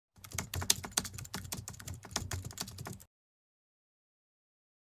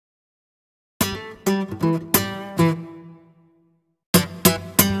This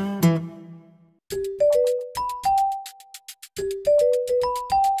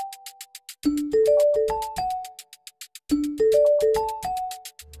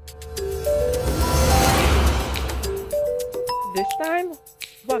time,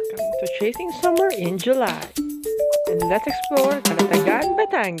 welcome to Chasing Summer in July. And let's explore Calatagan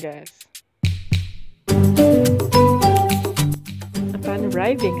Batangas. Upon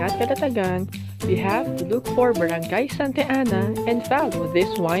arriving at Calatagan, we have to look for Barangay Santa Ana and follow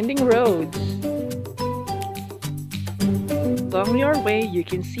these winding roads. Along your way, you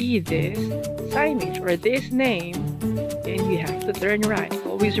can see this signage or this name, and you have to turn right.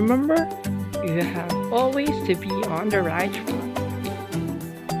 Always remember, you have always to be on the right track.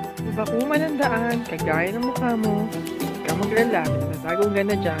 Diba kung manandaan, kagaya ng mukha mo, huwag kang maglala, bagong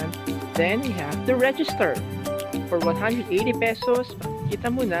ganda dyan, then you have to register. For 180 pesos,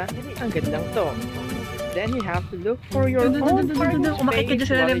 makikita mo na ang gandang to. Then you have to look for your own parking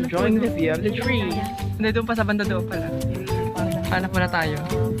space while enjoying the view of the trees. Hindi, doon pa sa banda doon pala. Hanap muna tayo.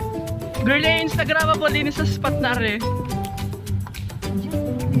 Girl, Instagramable din sa spot na rin.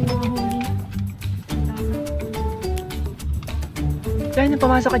 Diyan,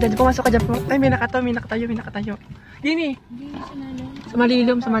 pumasok ka dyan, pumasok ka dyan. Ay, may nakatayo. Gini. Sa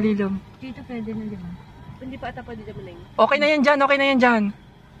malilom. Dito pwede na, di ba? Hindi pa ata pwede dyan maling. Okay na yan dyan.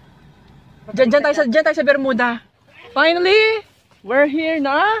 Diyan tayo sa Bermuda. Finally, we're here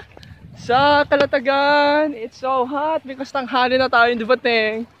na sa Calatagan. It's so hot because tanghali na tayo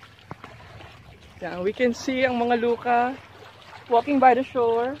dumating. Yan, we can see ang mga luka walking by the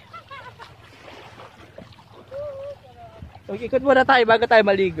shore. Ikot muna tayo bago tayo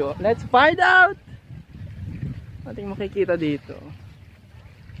maligo. Let's find out! Ating makikita dito.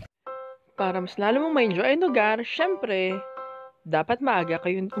 Para mas lalo mong ma-enjoy ang lugar, syempre, dapat maaga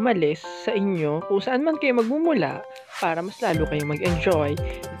kayong umalis sa inyo kung saan man kayo magmumula para mas lalo kayong mag-enjoy.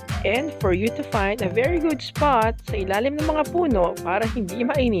 And for you to find a very good spot sa ilalim ng mga puno para hindi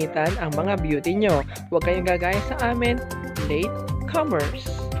mainitan ang mga beauty nyo. Huwag kayong gagaya sa amin, late comers.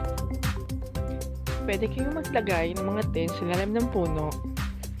 Pwede kayong maglagay ng mga tents sa ilalim ng puno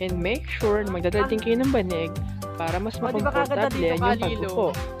and make sure na magdadating kayo ng banig para mas makomportable yung pagpupo.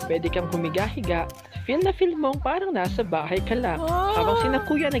 Pwede kang humiga-higa, feel na feel mong parang nasa bahay ka lang habang sina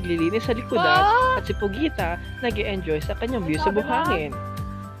Kuya naglilinis sa likodan at si Pugita nag-e-enjoy sa kanyang view sa buhangin.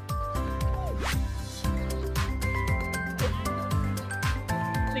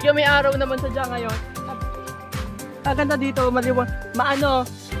 Sige, may araw naman sadya ngayon. Ganda dito,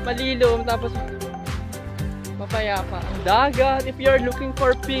 malilom, tapos mapayapa ang dagat. If you're looking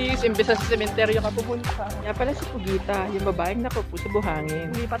for peace, imbes sa sementeryo ka pupunta. Yan pala si Pugita, yung babaeng nakupo sa buhangin.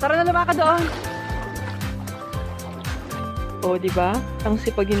 Hindi pa, tara na lumaka doon. O, diba? Ang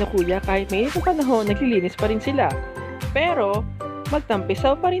sipagin na Kuya, kahit may init na panahon, naglilinis pa rin sila. Pero,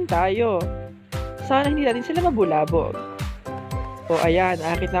 magtampisaw pa rin tayo. Sana hindi natin sila mabulabog. O, ayan,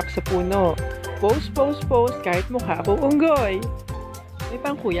 akit na ako sa puno. Post, kahit mukha akong unggoy. May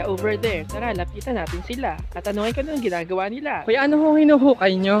pang Kuya over there. Tara, lapitan natin sila. At tanungin ko na ang ginagawa nila. Kuya, ano ho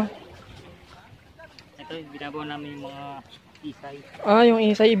hinuhukay nyo? Ito, binabaw namin yung mga isay. Yung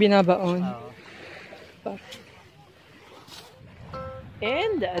isay binabaon.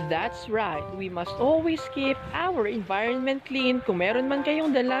 And that's right. We must always keep our environment clean. Kung meron man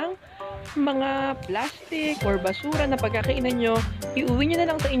kayong dalang mga plastic or basura na pagkakainan nyo, iuwi nyo na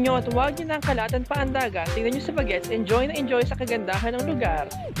lang sa inyo at huwag nyo nang kalatan pa ang dagat. Tingnan nyo sa bagets, enjoy na enjoy sa kagandahan ng lugar.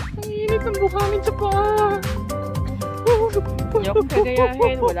 Ang init ang buhangin sa paa. Hindi akong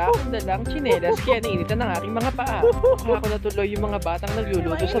kagayahin, wala akong dalang tsinelas kaya nainitan ng aking mga paa. Baka ako natuloy yung mga batang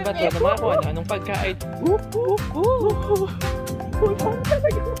nagluluto sa bato ng mga kung ano-anong pagkain.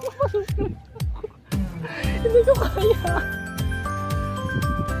 Hindi ko kaya.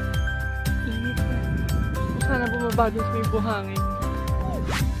 Sana bumabagos may buhangin.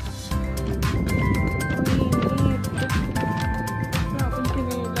 Wala akong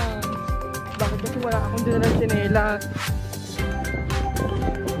tsinelas. Bakit kasi wala akong dinalang tsinelas?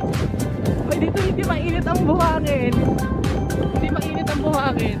 Ay, dito hindi mainit ang buhangin. Hindi mainit ang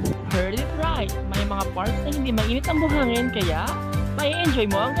buhangin. Heard it right. May mga parts na hindi mainit ang buhangin kaya may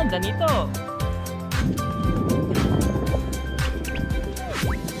enjoy mo ang ganda nito.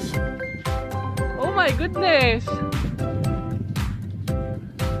 Oh my goodness!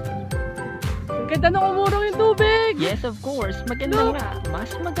 Ang ganda nung umurong yung tubig! Yes, of course. Maganda nga. Mas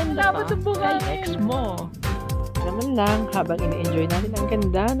maganda pa kay ex mo. Naman lang, habang ini-enjoy natin ang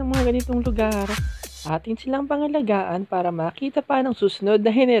ganda ng mga ganitong lugar, atin silang pangalagaan para makita pa ng susunod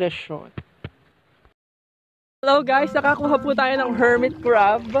na henerasyon. Hello guys, nakakuha po tayo ng hermit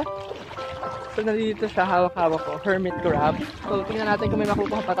crab. So, nandito siya, hawak-hawak ko, hermit crab. So, tingnan natin kung may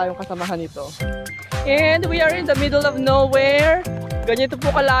makukuha pa tayong kasamahan nito. And we are in the middle of nowhere. Ganito po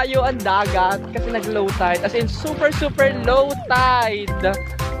kalayo ang dagat kasi nag-low tide. As in, super low tide.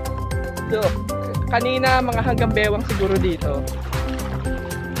 So, kanina, mga hanggang bewang siguro dito.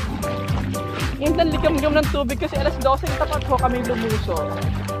 And ang likam-gam ng tubig kasi alas 12 na tapat ko kami lumuso.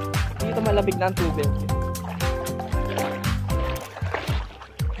 Dito malamig na ang tubig.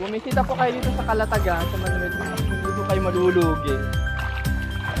 Bumisita po kayo dito sa Calatagan, sa Manuel Uy. Hindi po kayo malulugi.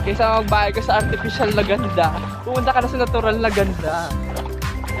 Kaysa magbayad ka sa artificial na ganda, pumunta ka na sa natural na ganda.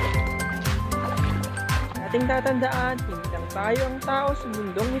 Ating tatandaan, hindi lang tayo ang tao sa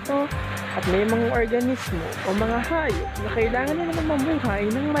mundong ito at may mga organismo o mga hayop na kailangan nila mamuhay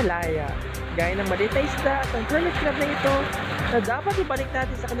ng malaya. Gaya ng maliit na isda at ang hermit crab na ito na dapat ibalik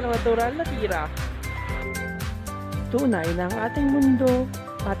natin sa kanilang natural na tira. Tunay na ang ating mundo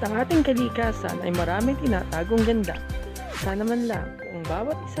at ang ating kalikasan ay maraming tinatagong ganda. Sana man lang kung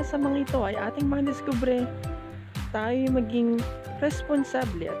bawat isa sa mga ito ay ating mga diskubre, tayo maging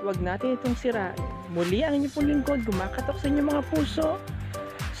responsable at wag natin itong sirain. Muli ang inyong lingkod, gumakatok sa inyong mga puso.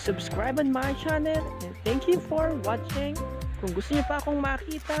 Subscribe on my channel and thank you for watching. Kung gusto niyo pa akong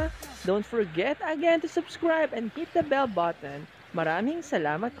makita, don't forget again to subscribe and hit the bell button. Maraming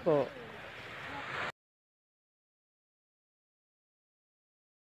salamat po.